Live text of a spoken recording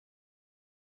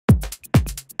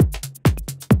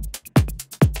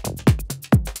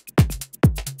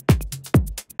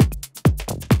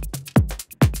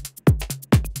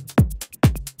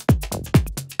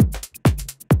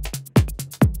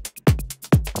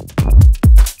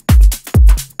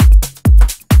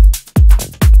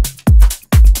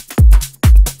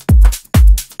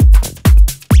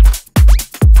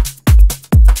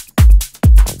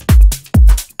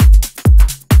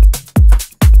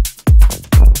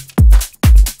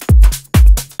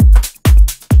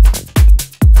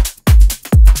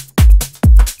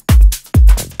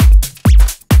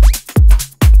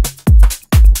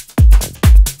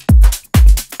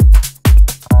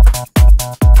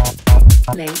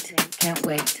Late, can't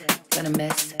wait, gonna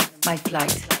miss my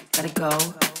flight. Gotta go,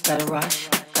 gotta rush,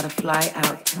 gotta fly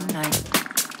out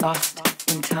tonight. Lost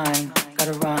in time,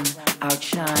 gotta run,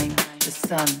 outshine the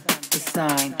sun, the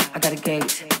sign. I got a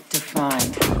gate to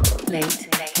find. Late,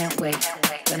 can't wait,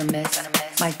 gonna miss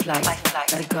my flight.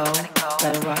 Gotta go,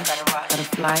 gotta rush, gotta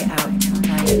fly out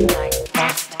tonight.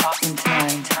 Lost in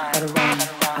time, gotta run,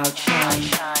 outshine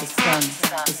the sun,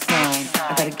 the sign.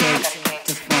 I got a gate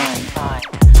to find.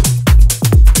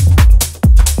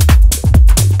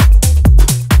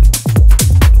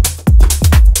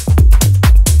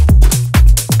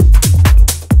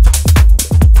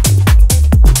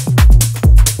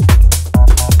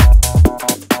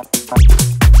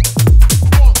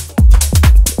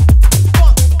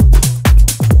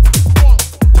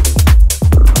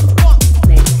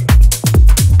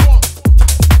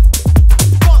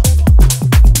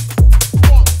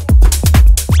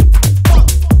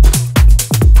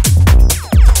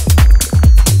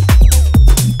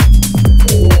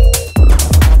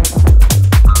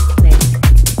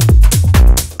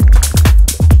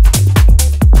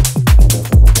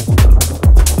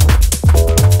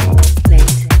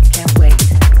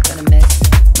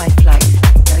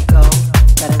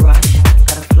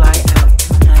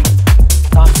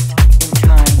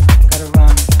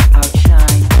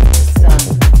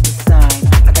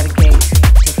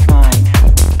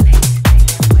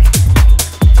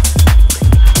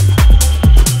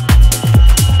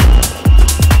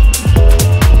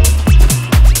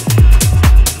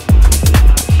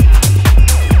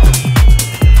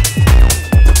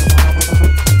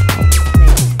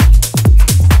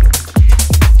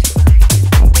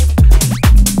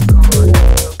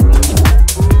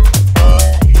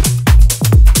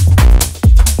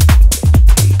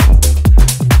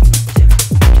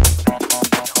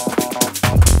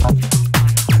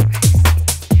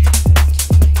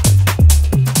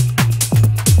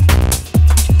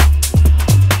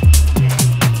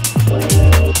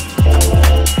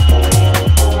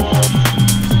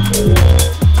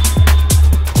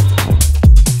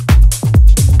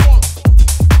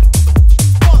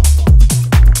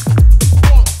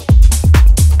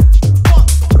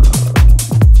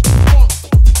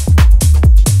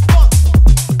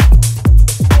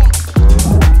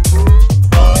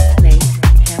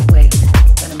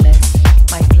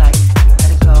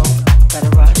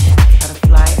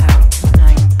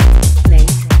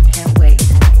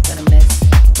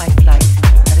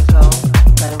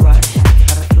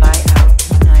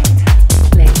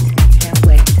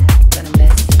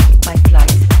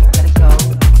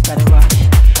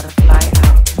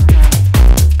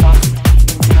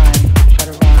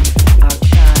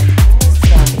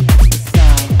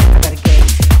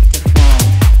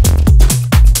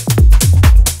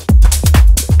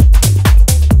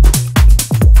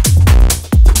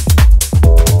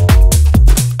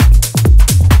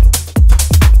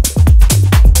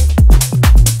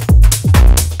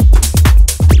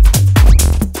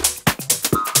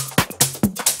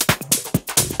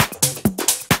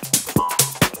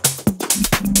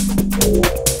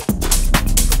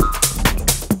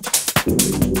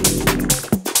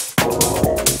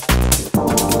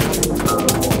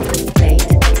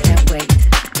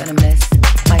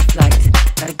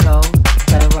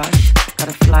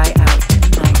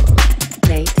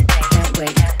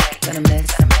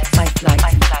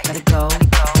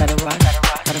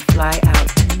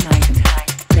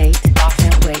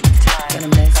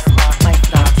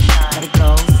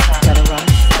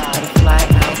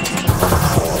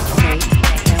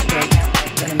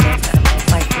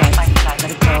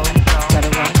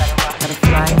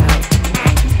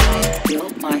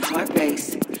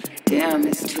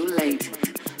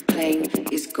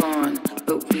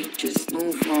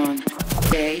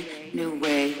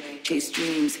 Chase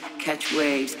dreams, catch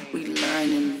waves. We learn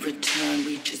in return,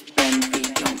 we just bend.